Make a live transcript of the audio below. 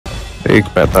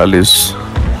1:45।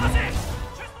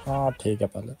 हाँ ठीक है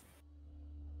पहले।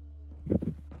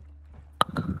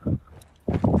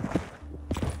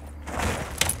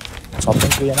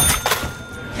 शॉपिंग की है ना?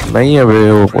 नहीं अभी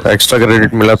वो एक्स्ट्रा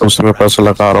क्रेडिट मिला तो उसमें पैसा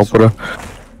लगा रहा हूँ पूरा।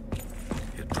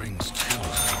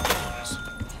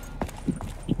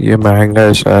 ये महंगा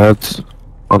है शायद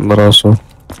 1500।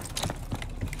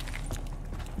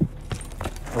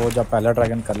 वो जब पहला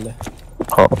ड्रैगन कर ले।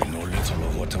 हाँ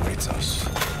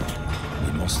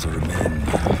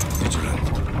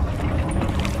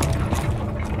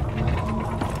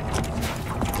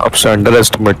अब से अंडर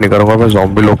एस्टिमेट नहीं करूंगा मैं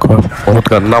ज़ॉम्बी लोग का। बहुत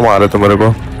गंदा मारे तो मेरे को।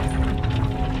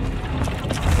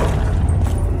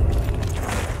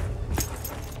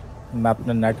 मैं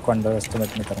अपने नेट को अंडर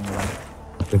एस्टिमेट नहीं करूँगा,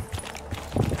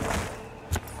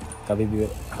 कभी भी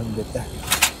हक देते हैं।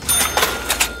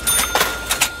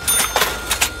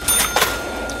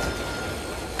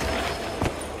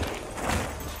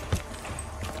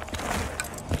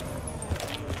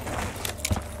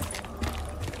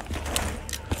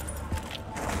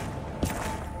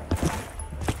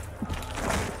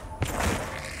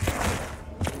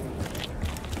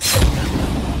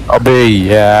 अबे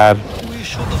यार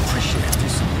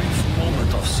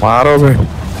मारो बे।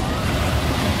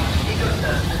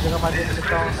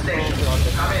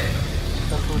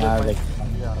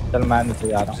 चल मैं नीचे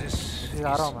जा रहा हूँ।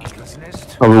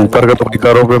 अब ऊपर का तो नहीं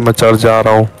करो बे, मैं चढ़ जा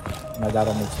रहा हूँ। मैं जा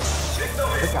रहा हूँ नीचे।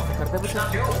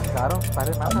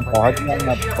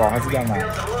 पहुँच गया मैं,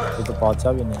 ये तो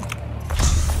पहुँचा भी नहीं।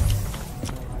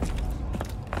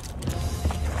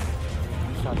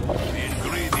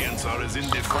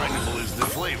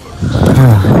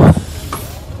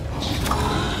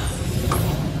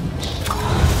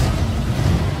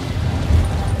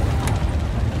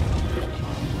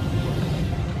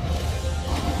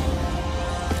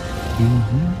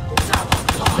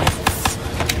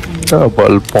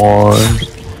 Double point.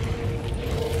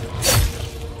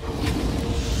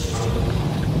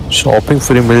 शॉपिंग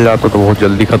फ्री मिल जाता तो बहुत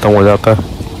जल्दी खत्म हो जाता है।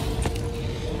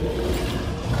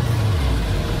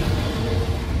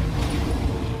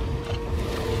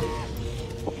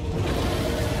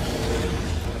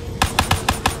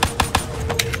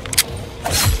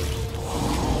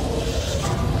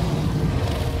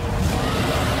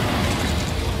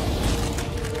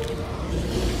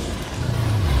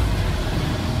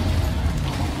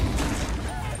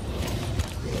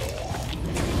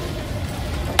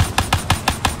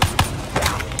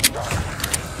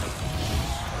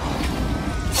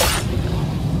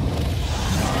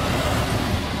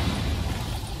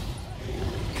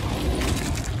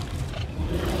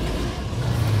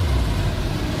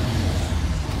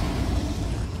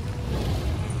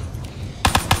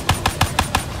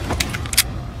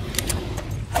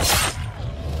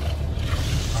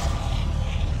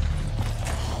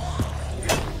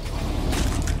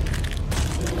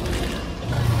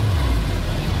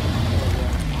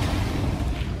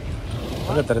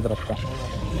 तेरे तरफ का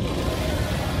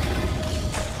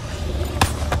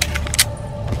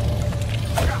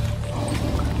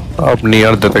अब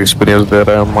नियर डेथ एक्सपीरियंस दे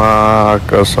रहा है माँ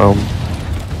कसम।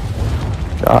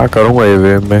 क्या करूंगा ये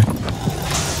वेव में।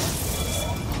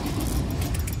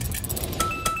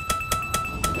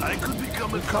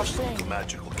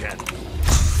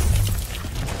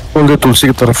 बोल दे तुलसी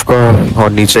की तरफ का और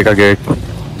नीचे का गेट।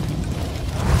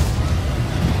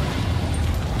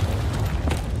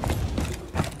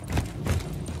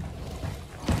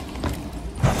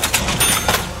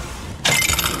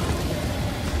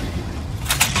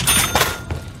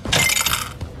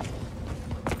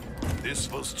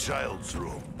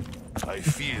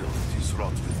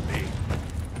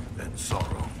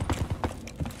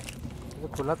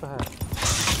 खुला तो है।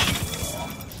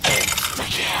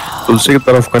 तुलसी की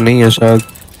तरफ का नहीं है शायद।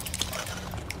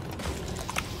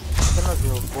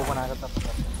 वो बनाएगा तब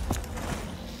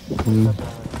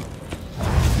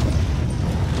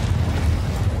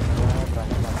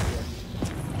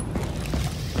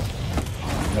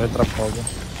मेरे तरफ हो गया।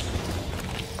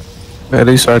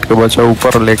 मेरी साइड के बच्चा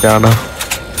ऊपर लेके आना।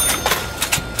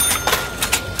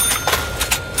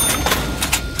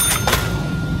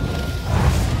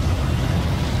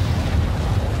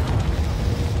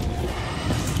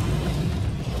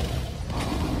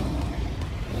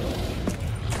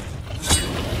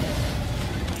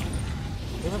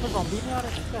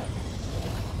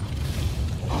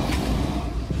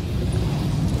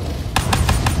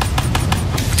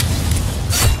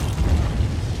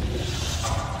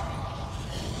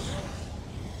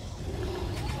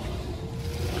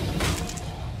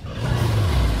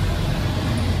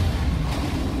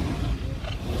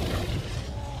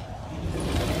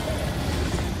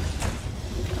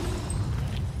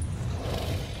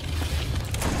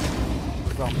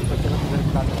 ज़ॉम्बी बच्चे को किधर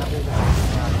खिला देना भी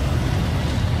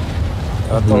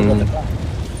तो होगा बेटा।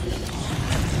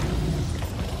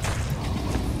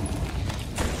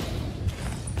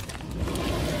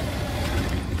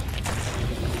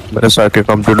 मेरे साथ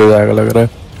कंप्लीट हो जाएगा लग रहा है।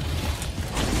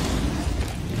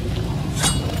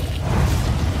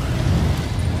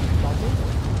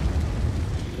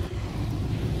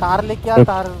 तार लेके आ,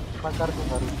 तार मैं कर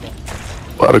दूंगा, रुक जा।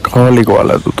 पर कहाँ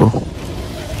लिखवाला तू तो?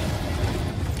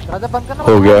 दरवाजा बंद करना।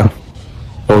 हो गया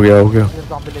हो गया हो गया। फिर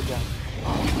ज़ॉम्बी लेके आ,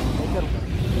 नहीं करूँगा।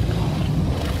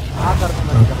 हाँ कर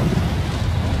दूंगा।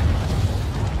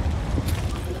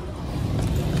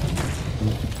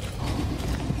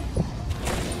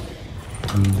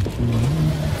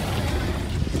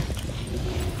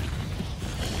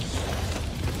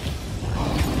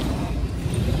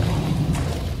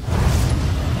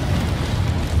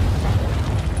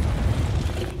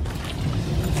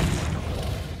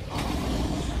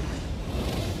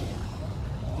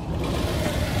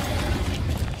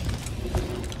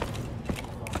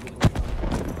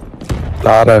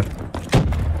 ला रहा है।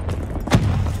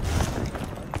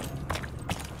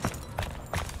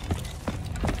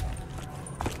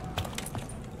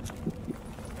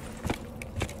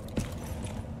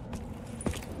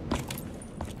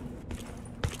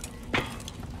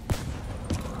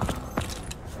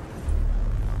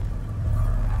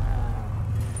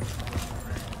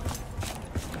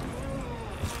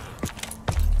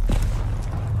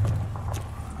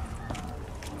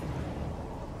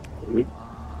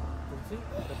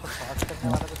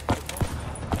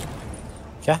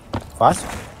 क्या फास्ट?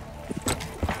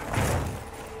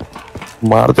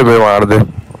 मारते भाई मार दे,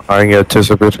 आएंगे अच्छे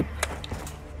से फिर।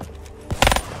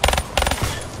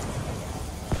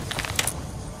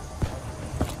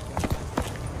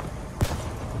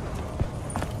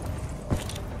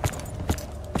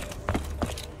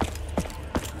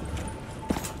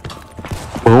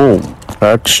 Boom,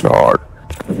 headshot.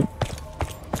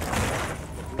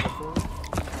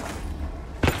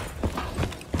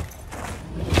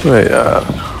 यार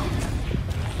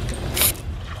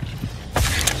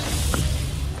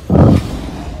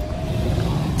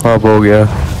अब हो गया। मैं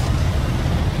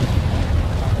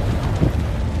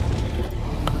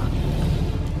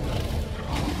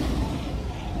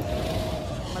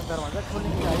दरवाजा खोलने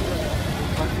के लिए आई था,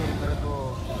 मेरे को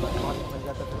मिल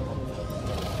जाता तो।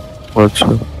 अच्छा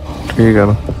ठीक है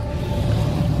ना।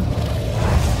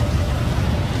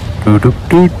 To to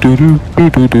to to to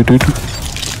to to to to.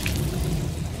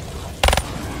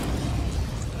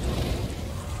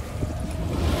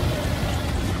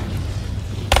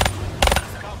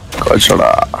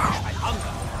 कचड़ा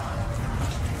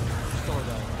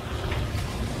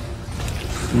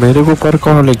मेरे को पर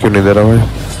कौन क्यों नहीं दे रहा भाई?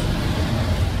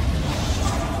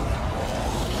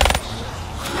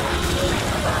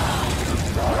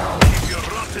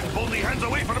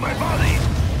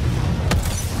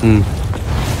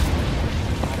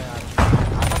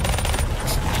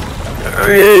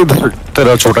 ये इधर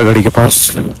तेरा छोटा घड़ी के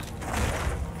पास।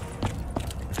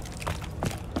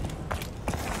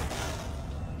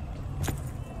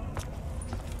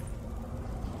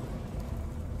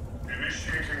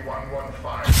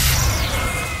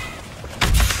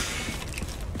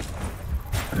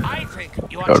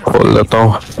 खोल देता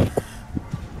हूँ।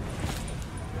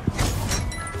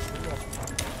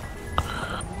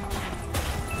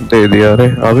 दे दिया रे,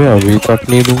 अबे अभी तक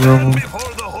नहीं दूंगा वो।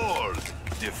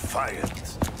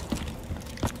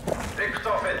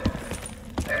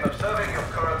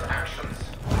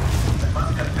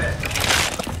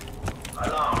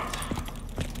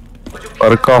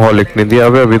 पर का हॉलिक नहीं दिया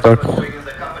अबे अभी तक।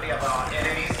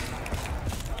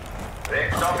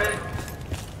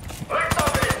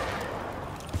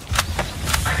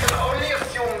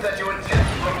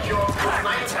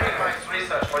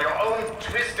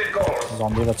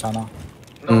 ज़ॉम्बी बचाना।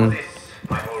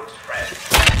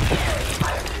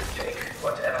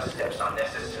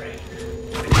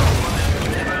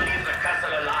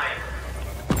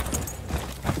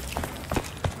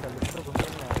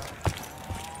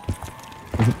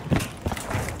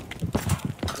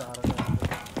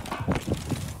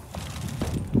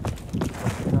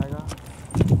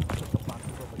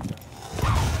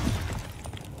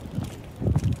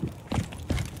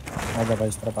 आजा भाई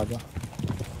इस तरफ आजा।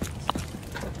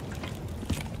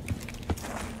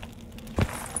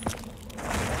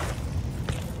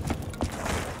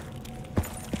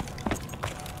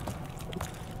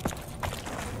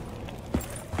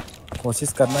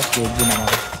 कोशिश करना केक भी ना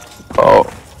मारो। आओ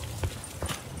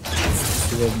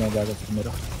सीवेज में जाएगा फिर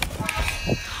मेरा।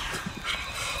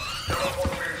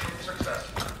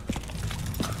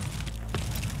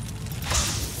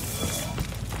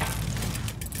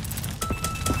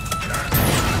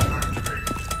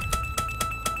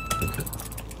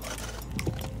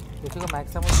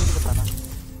 मैक्सिमम मुझे बताना।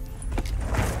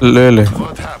 ले ले।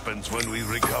 What happens when we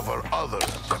recover other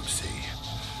Dempsey?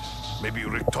 Maybe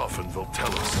Richtofen will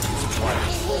tell us his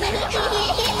plans.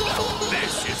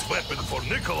 This is weapon for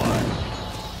Nikolai.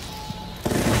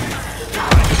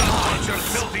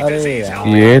 अरे यार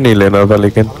ये नहीं लेना था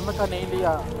लेकिन हमने कहा नहीं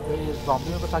लिया, ये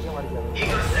ज़ॉम्बी को खा के मर गया।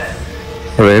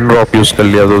 रेन ड्रॉप यूज कर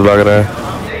लिया तो लग रहा है।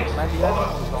 मैं लिया नहीं,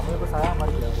 ज़ॉम्बी को खाया मर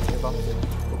गया, ये बम से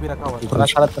वो भी रखा हुआ था। इतना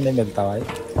सारा तो नहीं मिलता भाई।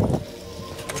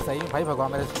 सही में भाई, भगवान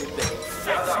मेरे स्क्रीन पे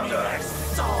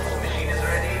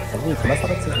अभी इतना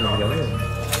सारा चीज मिल गया है।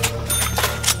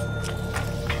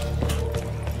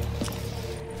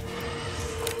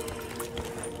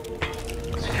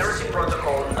 Security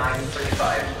Protocol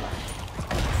 935.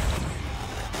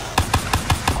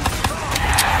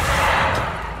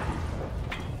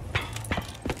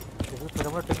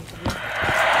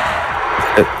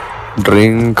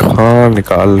 ड्रिंक हाँ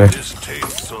निकाल ले। This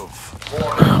tastes of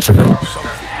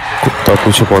कुत्ता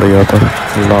पीछे पड़ गया था,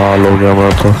 लाल हो गया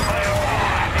मैं तो।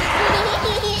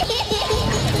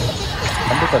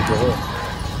 बंद कर दो।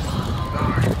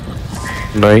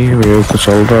 नहीं ये तो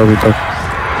चल रहा है अभी तक।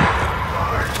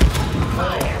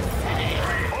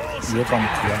 ये कौन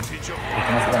किया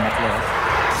इतना सारा मतलब है।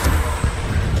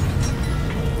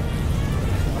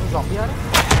 ज़ॉम्बी आ रहा है।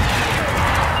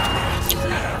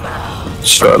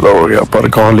 चलो हो गया, पर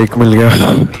कॉलिक मिल गया।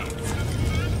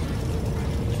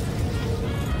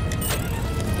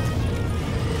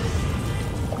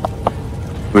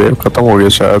 वेव खत्म हो गया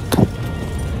शायद।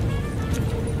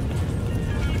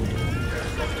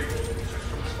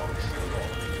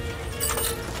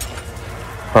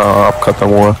 हाँ अब खत्म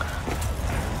हुआ।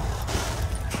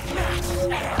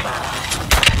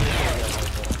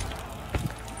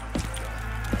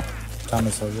 क्या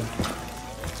मिस हो गया?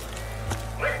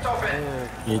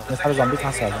 ये इतने सारे ज़ॉम्बी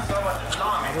कहाँ से आ गए?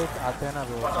 अरे आते हैं ना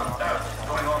वो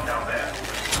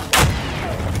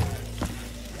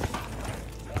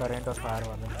करंट और फायर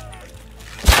वाले।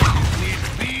 need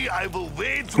be, I will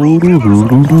wade through rivers of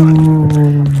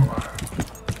blood.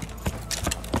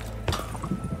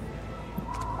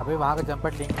 अबे वहाँ का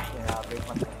जंपर लिंक है यहाँ पे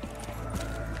मत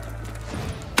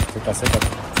तो कैसे कर?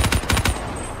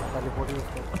 टेलीपोर्ट यूज़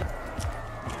कर।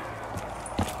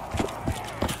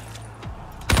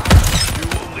 You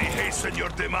only hasten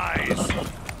your demise.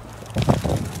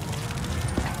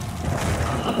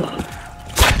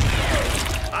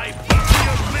 I burn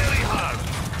your very heart.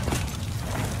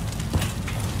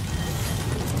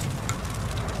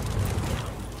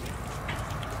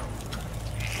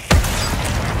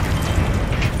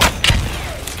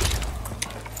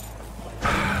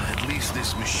 At least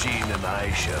this machine and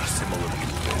I share similar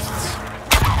interests.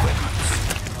 Weapons.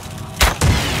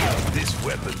 This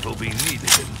weapon will be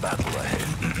needed in battle ahead.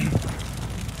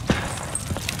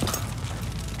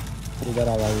 इधर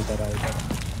आ भाई, इधर आ इधर।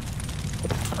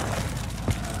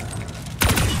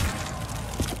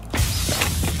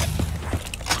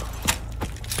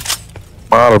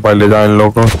 मार पहले जाए इन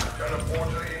लोगों को।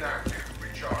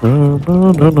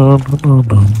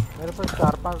 मेरे पास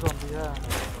 4-5 ज़ॉम्बी है।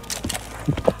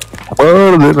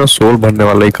 मार देना, सोल भरने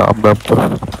वाला ही काम है अब तो।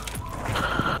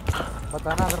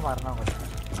 बताना अगर मारना हो।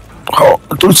 हाँ,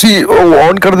 तुलसी वो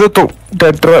ऑन कर दे तो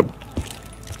डेड ट्रैप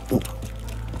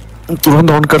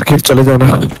तुरंत ऑन करके चले जाना।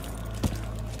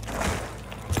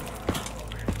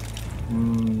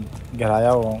 गिराया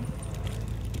हुआ हूँ।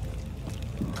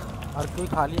 और कोई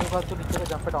खाली होगा तो नीचे का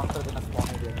जंप डाउन कर देना स्पॉन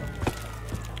एरिया का।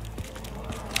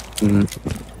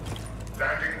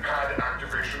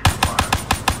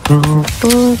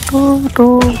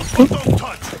 Don't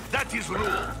touch. That is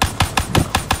rule.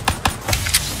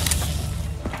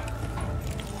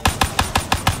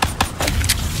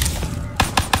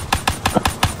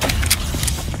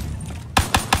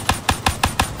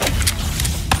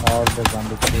 और दो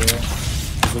ज़ॉम्बी चाहिए।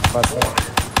 बिग पास है।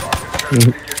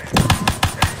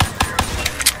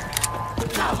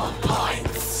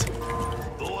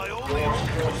 Though I only have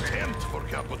contempt for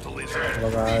capitalism. चलो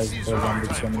गाइस, दो ज़ॉम्बी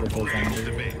चाहिए मुझे, दो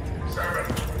ज़ॉम्बी।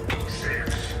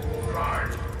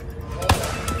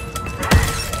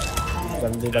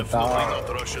 जल्दी बता। Not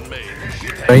Russian made.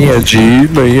 नहीं है जी,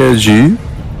 नहीं है जी।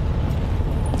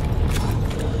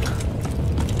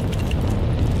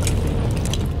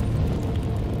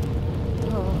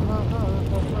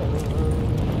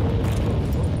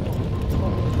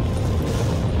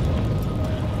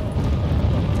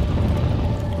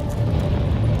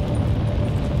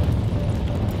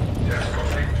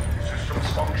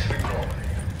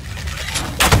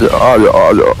 आ जाओ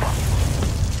आ जाओ।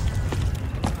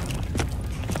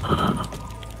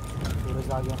 सूरज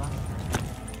आ गया ना।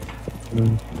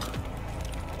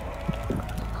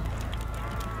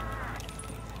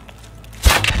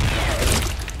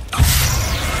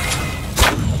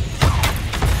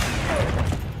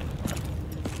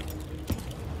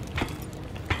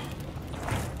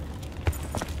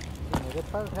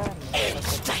 है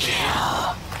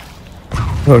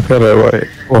क्या है भाई,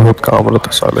 बहुत काम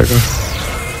रहता साले का।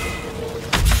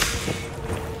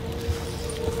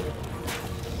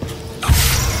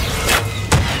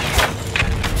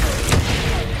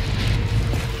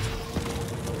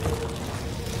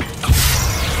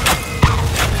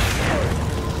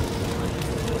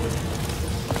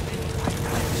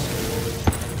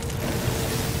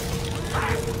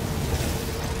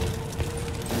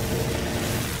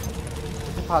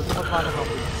 फालतू मत मारना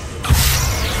कॉपी।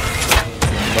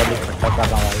 बड़ी खट्टा कर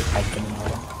रहा हूँ भाई, फाइट करने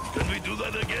वाला। Can we do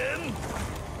that again?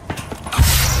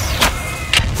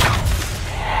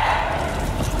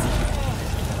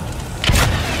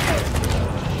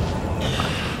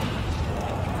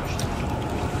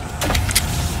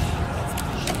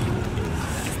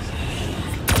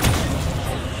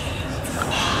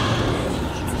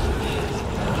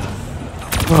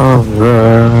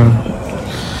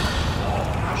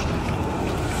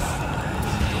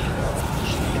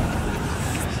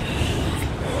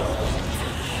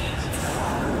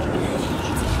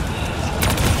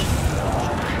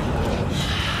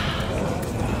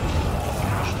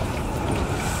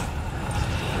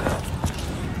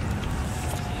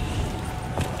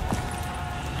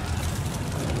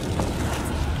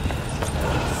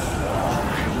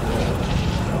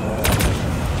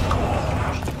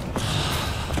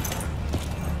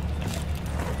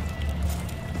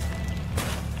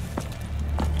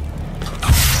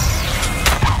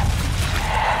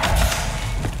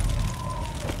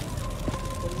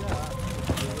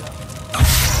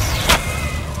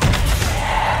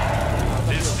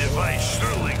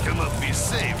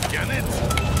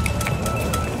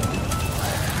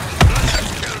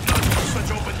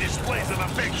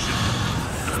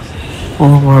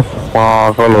 मैं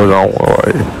पागल हो जाऊंगा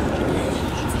भाई।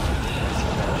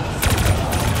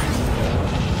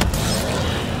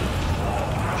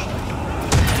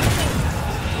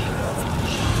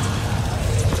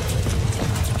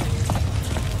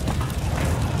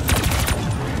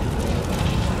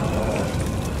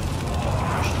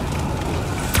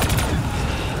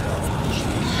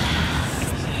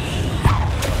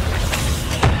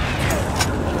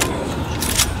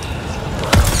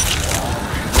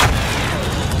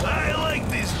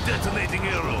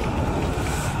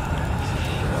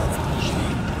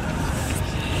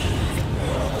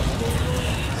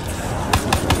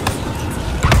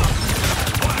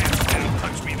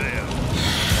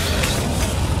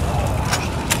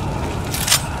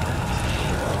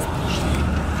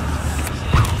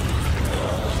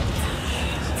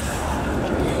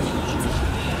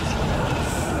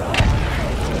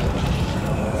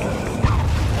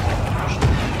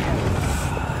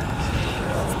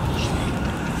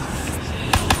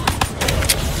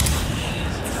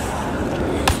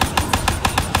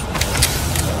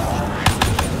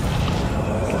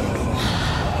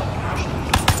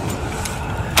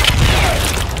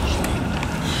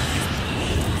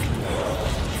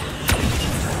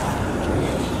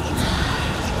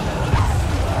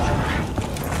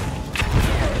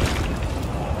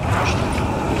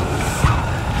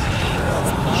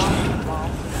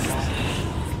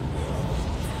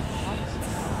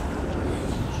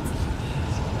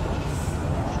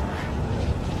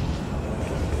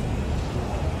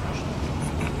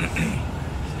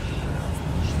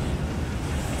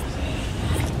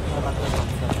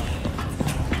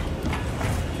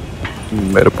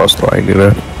 मेरे पास तो आ ही नहीं रहा।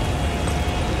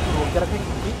 वो क्या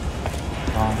रखेंगे?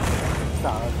 हाँ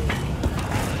सारा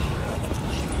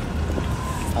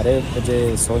अरे मुझे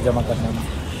 100 जमा करने में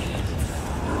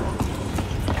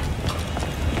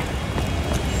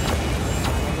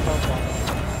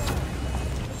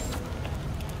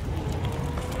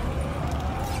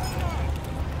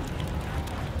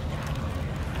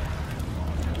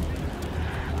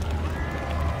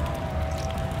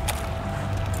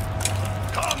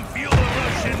Come feel the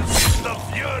Russians, it's the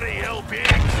fury,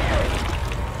 LPX!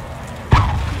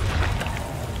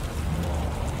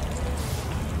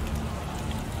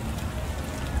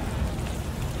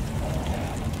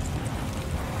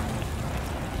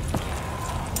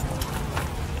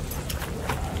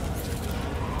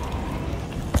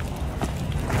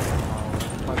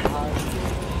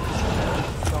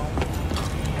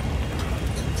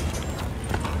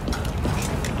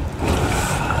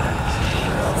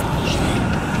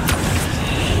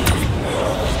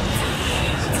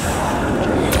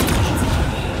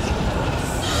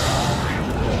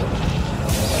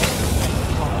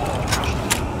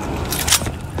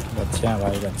 अच्छे हैं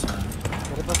भाई, अच्छे हैं।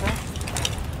 मेरे पास है।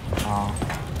 हाँ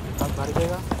सब भर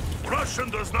देगा। Russian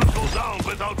does not go down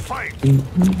without fight!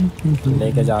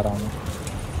 लेके जा रहा हूँ मैं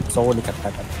 100 इकट्ठा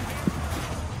कर।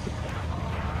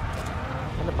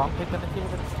 बम फेंक करना चाहिए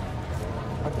इधर।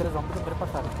 और तेरे ज़ॉम्बी तो मेरे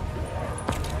पास आ रहे हैं।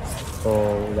 तो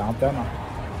यहाँ पे है ना,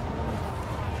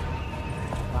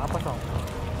 कहाँ पर आऊँ?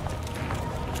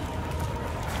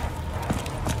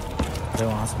 अरे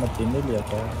वहाँ से मैं 3 नहीं लिया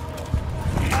क्या?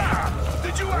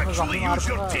 Did you actually use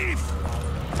your teeth?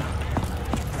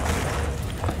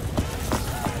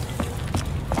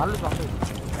 मार लो ज़ॉम्बी।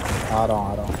 आ रहा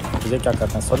हूँ। तुझे क्या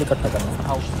करना है? सोल इकट्ठा करना है।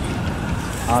 आओ।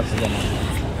 हाँ ठीक है ना।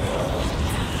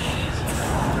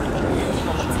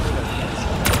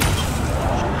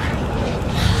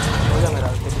 हो गया मेरा।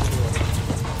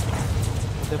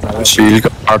 शील का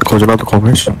पार्ट खोजना तो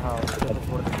खोमेश। हाँ उधर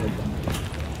छोड़ दे।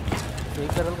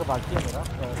 एक लेवल का बाकी है मेरा,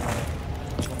 पर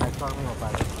नेक्स्ट राउंड में हो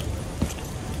पाएगा।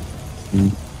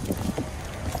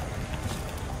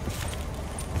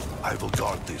 I will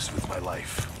guard this with my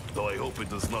life, though I hope it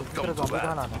does not come तेरा to ज़ॉम्बी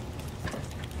कहाँ that. लाना है?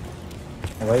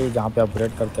 वही जहाँ पे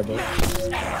अपग्रेड करके दो।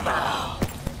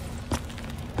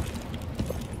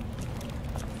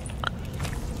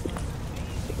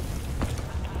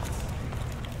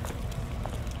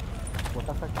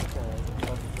 छोटा सा क्या है?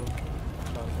 बस तो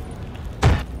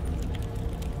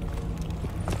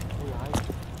यहाँ ही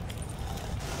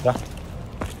क्या?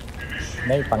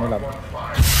 नहीं पानी ला दो।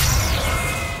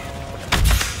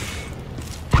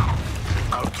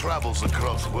 Our travels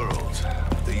across worlds,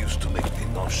 they used to make me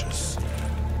nauseous.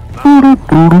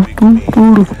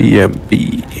 EMP.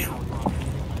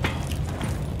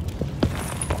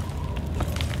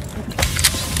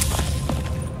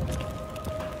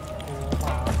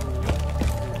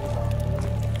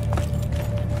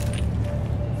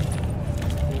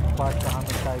 एक बार कहाँ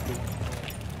मिलता है कि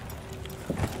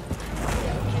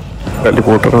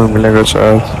टेलीपोर्टर में मिलेगा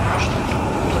शायद।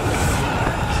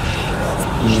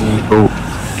 तो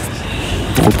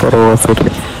ऊपर होगा फिर।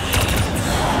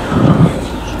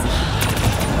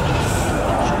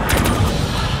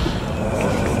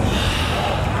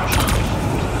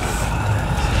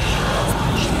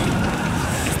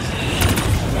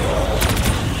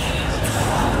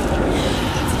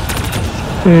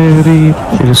 तेरी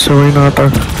फिर से वही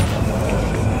नाटक।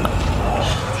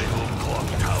 Clock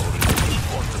tower is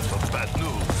important for bad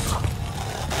news.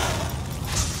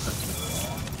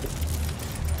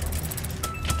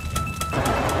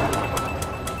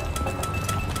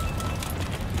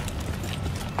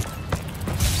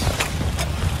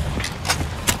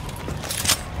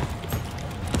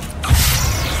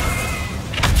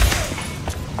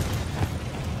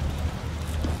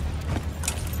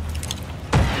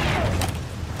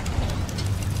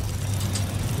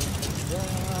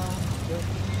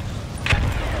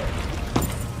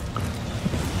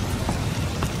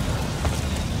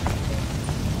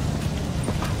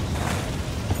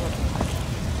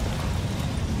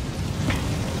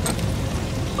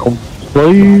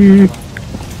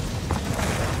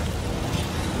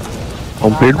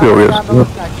 Complete भी हो गया इसमें।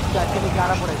 कैसे लेके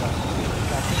आना पड़ेगा?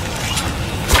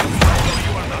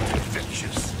 You are not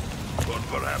infectious, or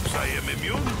perhaps I am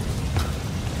immune.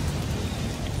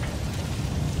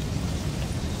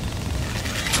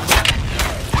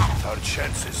 Our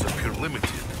chances appear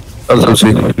limited. चल सी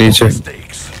नीचे।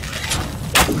 Mistakes.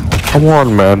 Come on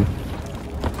man.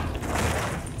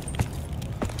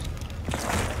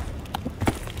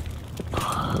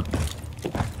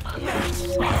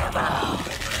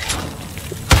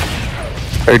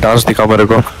 एक डांस दिखा मेरे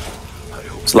को।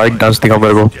 स्लाइड डांस दिखा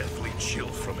मेरे को। Deathly chill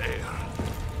from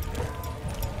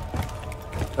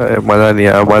air. मजा नहीं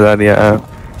आया।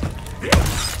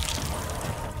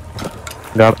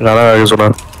 गाना गा के सुना।